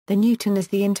The Newton is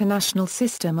the International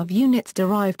System of Units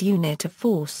derived unit of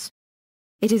force.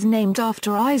 It is named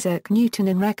after Isaac Newton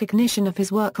in recognition of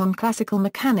his work on classical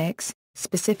mechanics,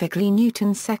 specifically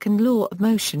Newton's second law of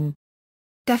motion.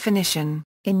 Definition: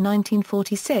 in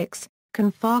 1946,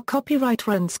 Confar copyright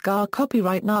Renskar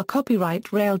copyright Na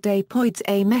copyright Rail des Poids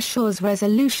et Mesures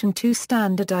Resolution to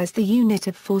standardize the unit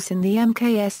of force in the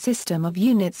MKS system of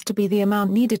units to be the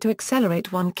amount needed to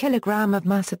accelerate 1 kilogram of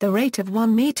mass at the rate of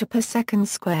 1 meter per second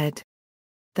squared.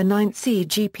 The 9th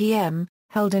CGPM,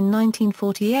 held in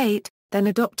 1948, then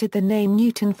adopted the name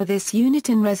Newton for this unit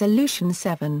in Resolution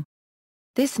 7.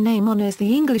 This name honors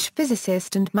the English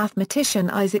physicist and mathematician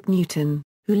Isaac Newton,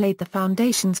 who laid the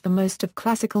foundations for most of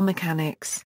classical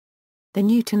mechanics. The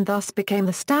Newton thus became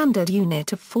the standard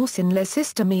unit of force in Le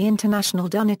Système International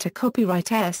d'Unité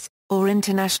copyright S, or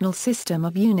International System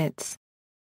of Units.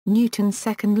 Newton's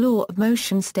second law of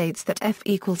motion states that F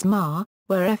equals ma,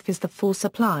 where F is the force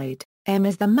applied, m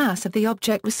is the mass of the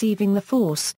object receiving the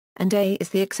force, and a is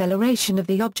the acceleration of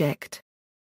the object.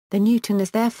 The Newton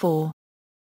is therefore,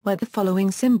 where the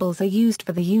following symbols are used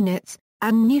for the units: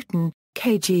 and Newton,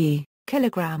 kg,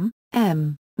 kilogram,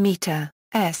 m, meter,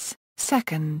 s,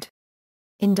 second.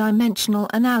 In dimensional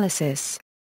analysis,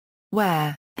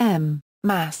 where m,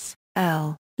 mass,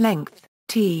 l, length,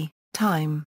 t,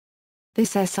 time.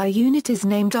 This SI unit is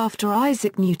named after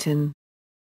Isaac Newton.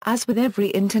 As with every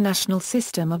international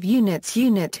system of units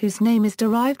whose name is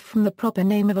derived from the proper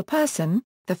name of a person,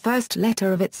 the first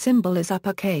letter of its symbol is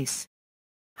uppercase.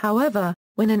 However,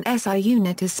 when an SI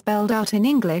unit is spelled out in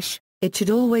English, it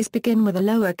should always begin with a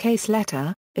lowercase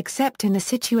letter, except in a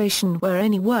situation where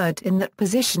any word in that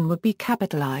position would be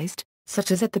capitalized, such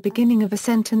as at the beginning of a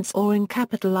sentence or in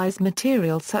capitalized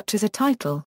material such as a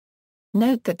title.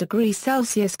 Note that degree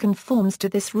Celsius conforms to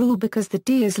this rule because the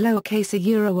d is lowercase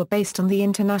a are based on the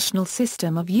International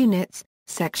System of Units,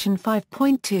 section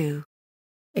 5.2.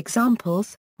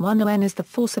 Examples: 1 On is the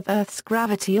force of Earth's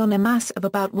gravity on a mass of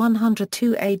about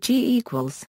 102 ag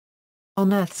equals.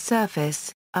 On Earth's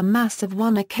surface, a mass of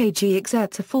 1 kg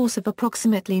exerts a force of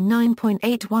approximately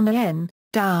 9.81 n,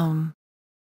 down.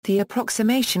 The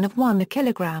approximation of 1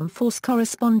 kilogram force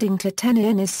corresponding to 10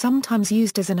 n is sometimes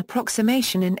used as an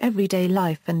approximation in everyday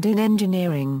life and in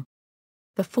engineering.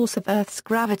 The force of Earth's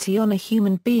gravity on a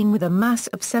human being with a mass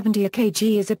of 70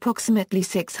 kg is approximately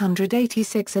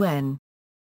 686 n.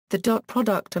 The dot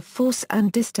product of force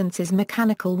and distance is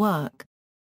mechanical work.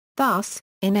 Thus,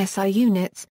 in SI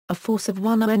units, a force of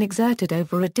 1 n exerted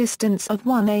over a distance of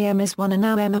 1 am is 1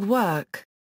 Nm of work.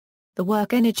 The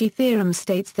work-energy theorem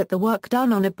states that the work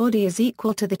done on a body is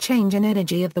equal to the change in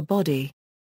energy of the body.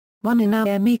 1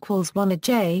 Nm equals 1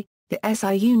 J, the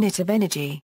SI unit of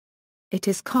energy. It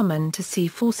is common to see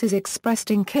forces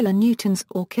expressed in kilonewtons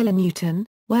or kilonewton,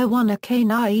 where 1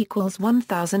 kN equals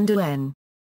 1000 N.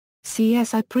 See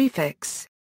SI prefix.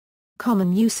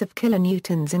 Common use of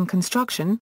kilonewtons in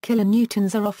construction.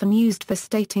 Kilonewtons are often used for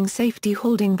stating safety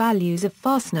holding values of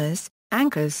fasteners,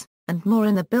 anchors, and more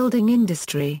in the building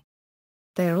industry.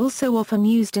 They are also often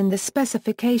used in the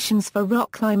specifications for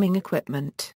rock climbing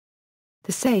equipment.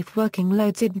 The safe working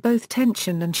loads in both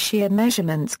tension and shear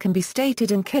measurements can be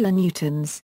stated in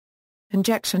kilonewtons.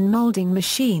 Injection molding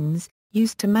machines,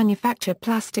 used to manufacture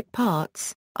plastic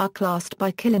parts, are classed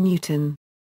by kilonewton.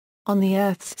 On the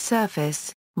Earth's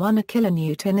surface, 1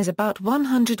 kilonewton is about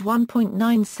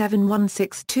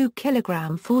 101.97162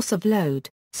 kg force of load,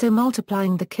 so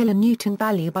multiplying the kilonewton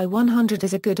value by 100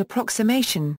 is a good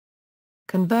approximation.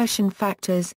 Conversion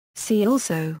factors, see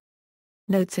also.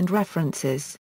 Notes and references.